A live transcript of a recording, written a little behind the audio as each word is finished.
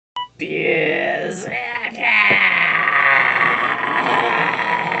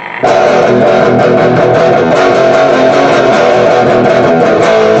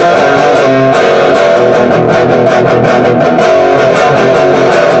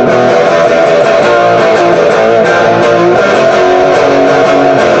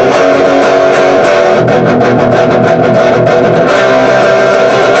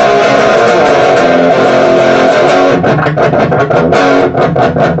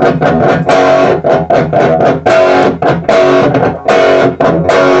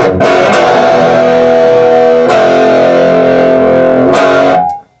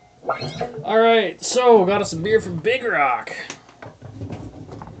Alright, so got us a beer from Big Rock.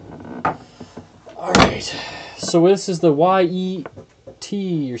 Alright, so this is the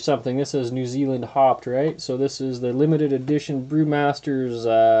Wai-iti or something. This is New Zealand hopped, right? So this is the limited edition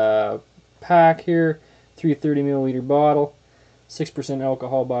Brewmasters pack here. 330 milliliter bottle. 6%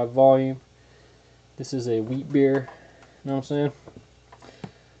 alcohol by volume. This is a wheat beer. You know what I'm saying?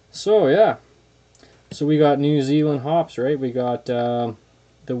 So, yeah. So we got New Zealand hops, right? We got the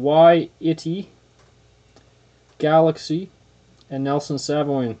Wai-iti, Galaxy, and Nelson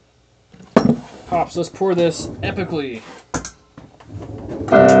Savoy hops. Let's pour this epically.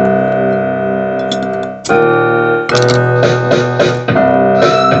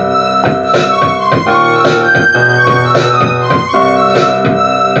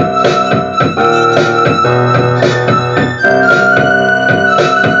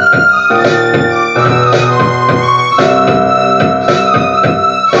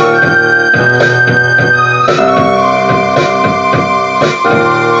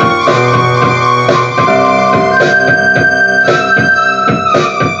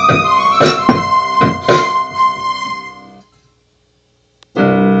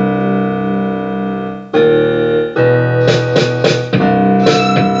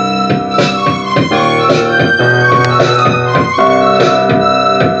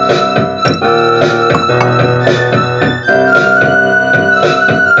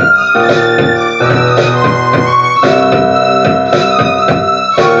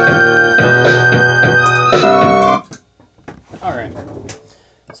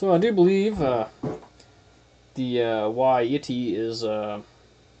 So I do believe the Wai-iti is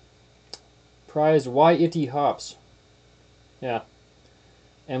prized Wai-iti hops. Yeah.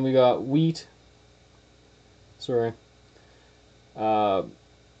 And we got wheat. Sorry. Pale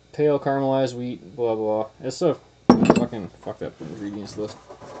caramelized wheat, blah blah. It's a fucking fucked up ingredients list.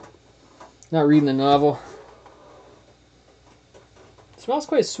 Not reading the novel. It smells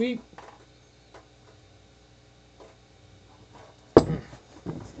quite sweet.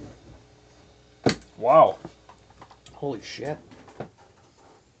 Wow. Holy shit. A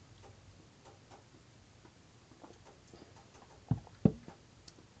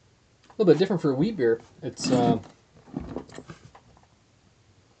little bit different for a wheat beer. It's probably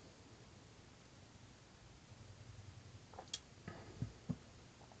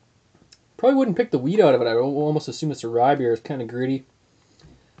wouldn't pick the wheat out of it. I would almost assume it's a rye beer. It's kind of gritty.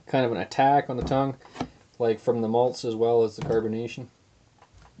 Kind of an attack on the tongue. Like from the malts as well as the carbonation.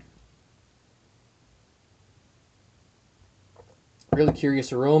 Really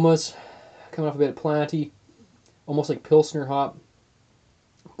curious aromas. Coming off a bit of planty. Almost like Pilsner hop.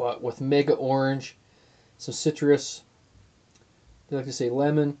 But with mega orange. Some citrus. They like to say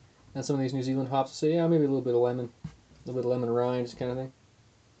lemon. And some of these New Zealand hops say, yeah, maybe a little bit of lemon. A little bit of lemon rind kind of thing.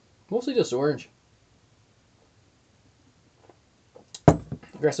 Mostly just orange.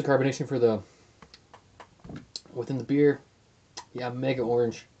 Aggressive carbonation for the within the beer. Yeah, mega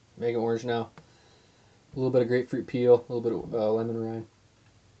orange. Mega orange now. A little bit of grapefruit peel. A little bit of lemon rind.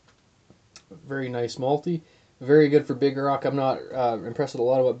 Very nice malty. Very good for Big Rock. I'm not impressed with a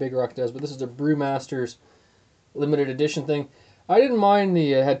lot of what Big Rock does, but this is the Brewmasters limited edition thing. I didn't mind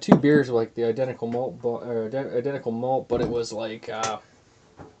the had two beers with like the identical malt, but it was like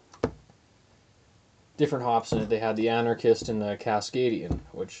different hops in it. They had the Anarchist and the Cascadian,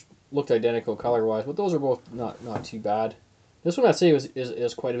 which looked identical color wise, but those are both not too bad. This one I'd say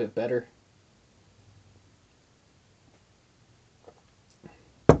is quite a bit better.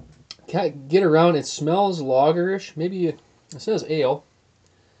 Can't get around. It smells lagerish. Maybe it says ale,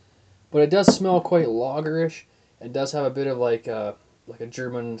 but it does smell quite lagerish. It does have a bit of like a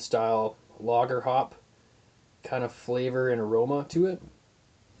German style lager hop kind of flavor and aroma to it,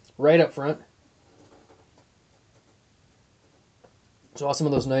 right up front. So some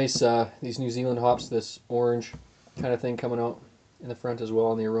of those nice these New Zealand hops, this orange kind of thing coming out in the front as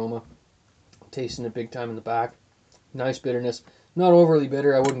well in the aroma. Tasting it big time in the back. Nice bitterness. Not overly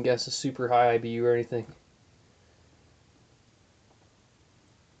bitter. I wouldn't guess a super high IBU or anything.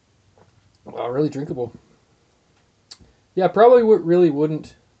 really drinkable. Yeah, probably really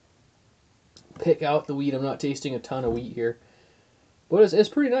wouldn't pick out the wheat. I'm not tasting a ton of wheat here, but it's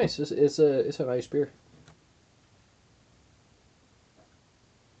pretty nice. It's a nice beer.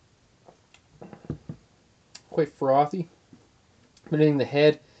 Quite frothy, but hitting the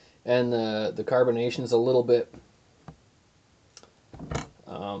head, and the carbonation's a little bit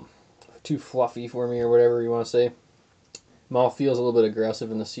too fluffy for me, or whatever you want to say. Mouth feels a little bit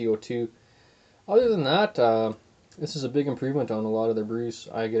aggressive in the CO2. Other than that, this is a big improvement on a lot of their brews.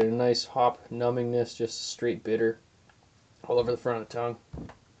 I get a nice hop numbingness, just straight bitter, all over the front of the tongue.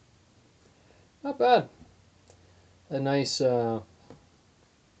 Not bad. A nice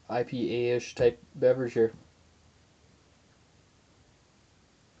IPA-ish type beverage here.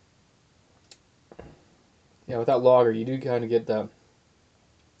 Yeah, with that lager, you do kind of get that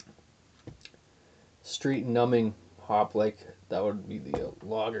straight numbing hop, like that would be the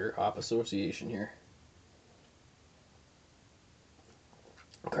lager hop association here.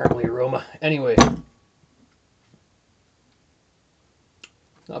 Caramely aroma. Anyway,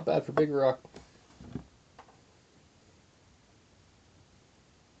 not bad for Big Rock.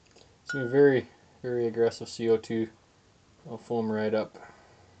 It's gonna be very, very aggressive CO2. I'll foam right up.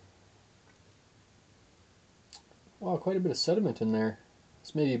 Wow, quite a bit of sediment in there.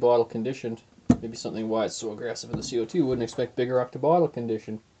 This may be bottle conditioned. Maybe something why it's so aggressive in the CO2. Wouldn't expect Big Rock to bottle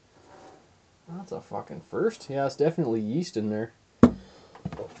condition. That's a fucking first. Yeah, it's definitely yeast in there.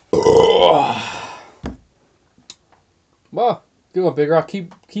 Well, good one, Big Rock.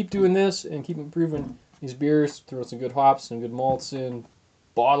 Keep doing this and keep improving these beers. Throw some good hops and good malts in.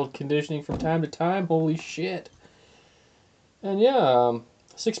 Bottled conditioning from time to time. Holy shit. And yeah,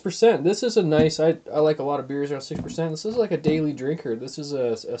 6%. This is a nice. I like a lot of beers around 6%. This is like a daily drinker. This is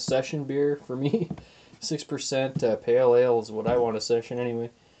a session beer for me. 6% pale ale is what I want a session anyway.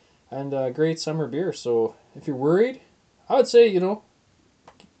 And great summer beer. So if you're worried, I would say,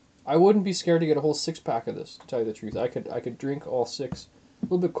 I wouldn't be scared to get a whole 6-pack of this, to tell you the truth. I could drink all 6. A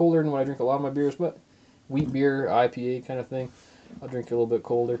little bit colder than when I drink a lot of my beers, but wheat beer, IPA kind of thing. I'll drink it a little bit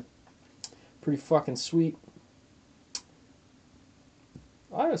colder. Pretty fucking sweet.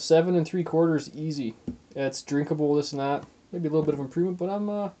 I have 7 3/4 easy. It's drinkable, this and that. Maybe a little bit of improvement, but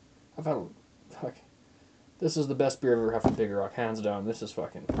I've had fuck. This is the best beer I've ever had from Big Rock, hands down. This is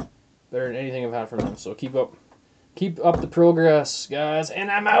fucking better than anything I've had from them. So keep up the progress, guys,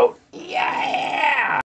 and I'm out. Yeah.